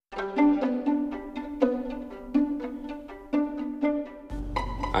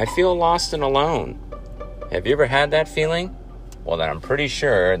I feel lost and alone. Have you ever had that feeling? Well, then I'm pretty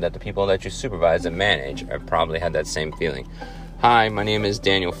sure that the people that you supervise and manage have probably had that same feeling. Hi, my name is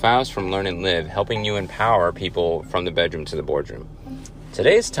Daniel Faust from Learn and Live, helping you empower people from the bedroom to the boardroom.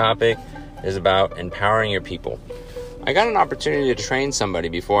 Today's topic is about empowering your people. I got an opportunity to train somebody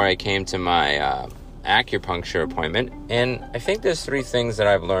before I came to my acupuncture appointment, and I think there's 3 things that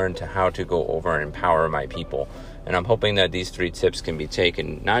I've learned to how to go over and empower my people. And I'm hoping that these 3 tips can be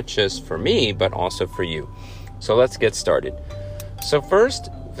taken not just for me, but also for you. So let's get started. So first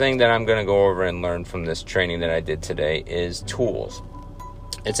thing that I'm going to go over and learn from this training that I did today is tools.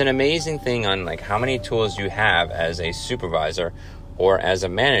 It's an amazing thing on how many tools you have as a supervisor or as a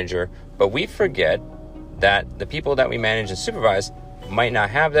manager, but we forget that the people that we manage and supervise might not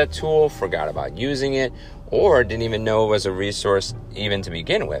have that tool, forgot about using it, or didn't even know it was a resource even to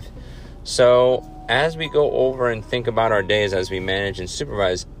begin with. So as we go over and think about our days as we manage and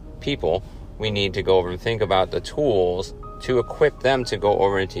supervise people, we need to go over and think about the tools to equip them to go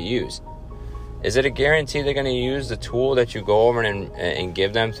over and to use. Is it a guarantee they're going to use the tool that you go over and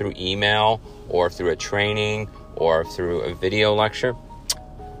give them through email or through a training or through a video lecture?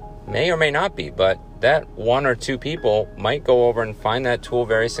 May or may not be, but that 1 or 2 people might go over and find that tool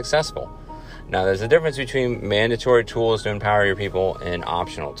very successful. Now, there's a difference between mandatory tools to empower your people and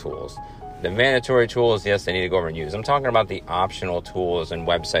optional tools. The mandatory tools, yes, they need to go over and use. I'm talking about the optional tools and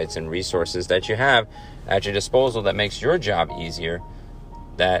websites and resources that you have at your disposal that makes your job easier,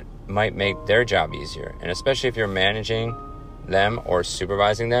 that might make their job easier. And especially if you're managing them or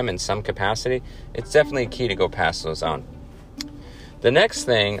supervising them in some capacity, it's definitely key to go pass those on. The next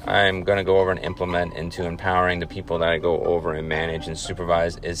thing I'm going to go over and implement into empowering the people that I go over and manage and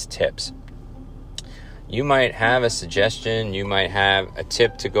supervise is tips. You might have a suggestion, you might have a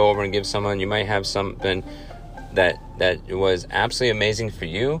tip to go over and give someone, you might have something that was absolutely amazing for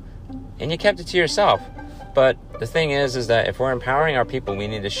you, and you kept it to yourself. But the thing is that if we're empowering our people, we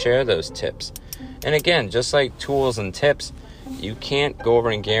need to share those tips. And again, just like tools and tips, you can't go over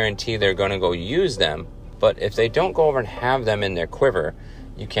and guarantee they're going to go use them. But if they don't go over and have them in their quiver,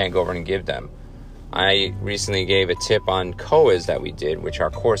 you can't go over and give them. I recently gave a tip on COAs that we did, which are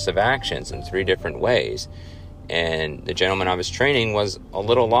course of actions in 3 different ways. And the gentleman I was training was a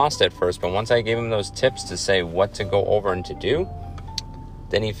little lost at first, but once I gave him those tips to say what to go over and to do,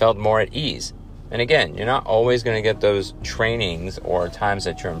 then he felt more at ease. And again, you're not always going to get those trainings or times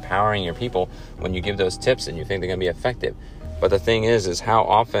that you're empowering your people when you give those tips and you think they're going to be effective. But the thing is how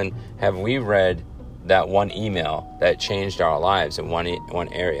often have we read that one email that changed our lives in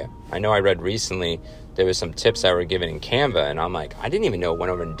one area? I know I read recently there was some tips that were given in Canva, and I'm like, I didn't even know it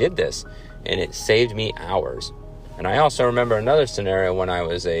went over and did this, and it saved me hours. And I also remember another scenario when I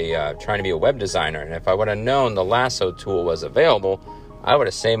was trying to be a web designer, and if I would have known the Lasso tool was available, I would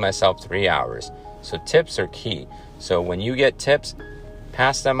have saved myself 3 hours. So tips are key. So when you get tips,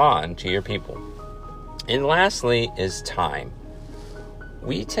 pass them on to your people. And lastly is time.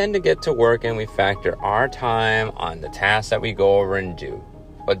 We tend to get to work and we factor our time on the tasks that we go over and do.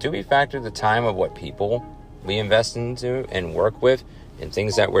 But do we factor the time of what people we invest into and work with and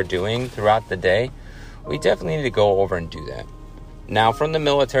things that we're doing throughout the day? We definitely need to go over and do that. Now, from the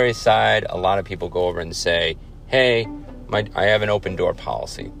military side, a lot of people go over and say, hey, I have an open door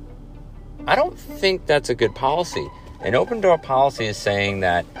policy. I don't think that's a good policy. An open door policy is saying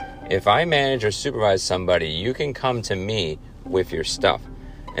that if I manage or supervise somebody, you can come to me with your stuff.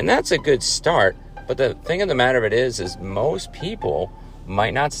 And that's a good start, but the thing of the matter of it is most people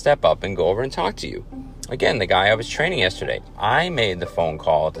might not step up and go over and talk to you. Again, the guy I was training yesterday, I made the phone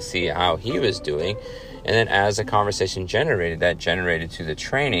call to see how he was doing, and then as the conversation generated to the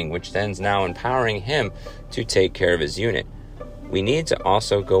training, which then's now empowering him to take care of his unit. We need to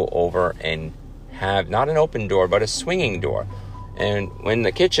also go over and have not an open door, but a swinging door. And when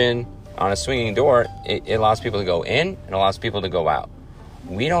the kitchen on a swinging door, it allows people to go in and allows people to go out.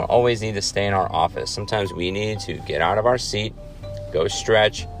 We don't always need to stay in our office. Sometimes we need to get out of our seat, go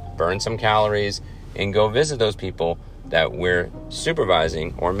stretch, burn some calories, and go visit those people that we're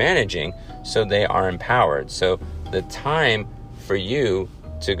supervising or managing so they are empowered. So the time for you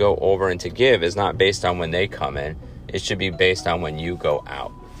to go over and to give is not based on when they come in. It should be based on when you go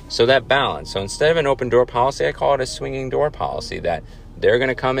out. So that balance. So instead of an open door policy, I call it a swinging door policy, that they're going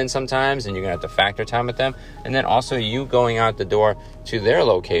to come in sometimes and you're going to have to factor time with them. And then also you going out the door to their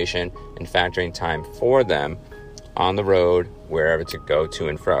location and factoring time for them on the road, wherever to go to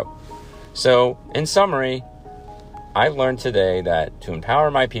and fro. So in summary, I've learned today that to empower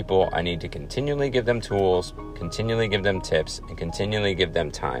my people, I need to continually give them tools, continually give them tips, and continually give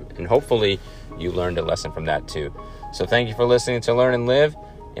them time. And hopefully you learned a lesson from that too. So thank you for listening to Learn and Live.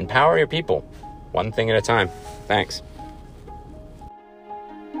 Empower your people, one thing at a time. Thanks.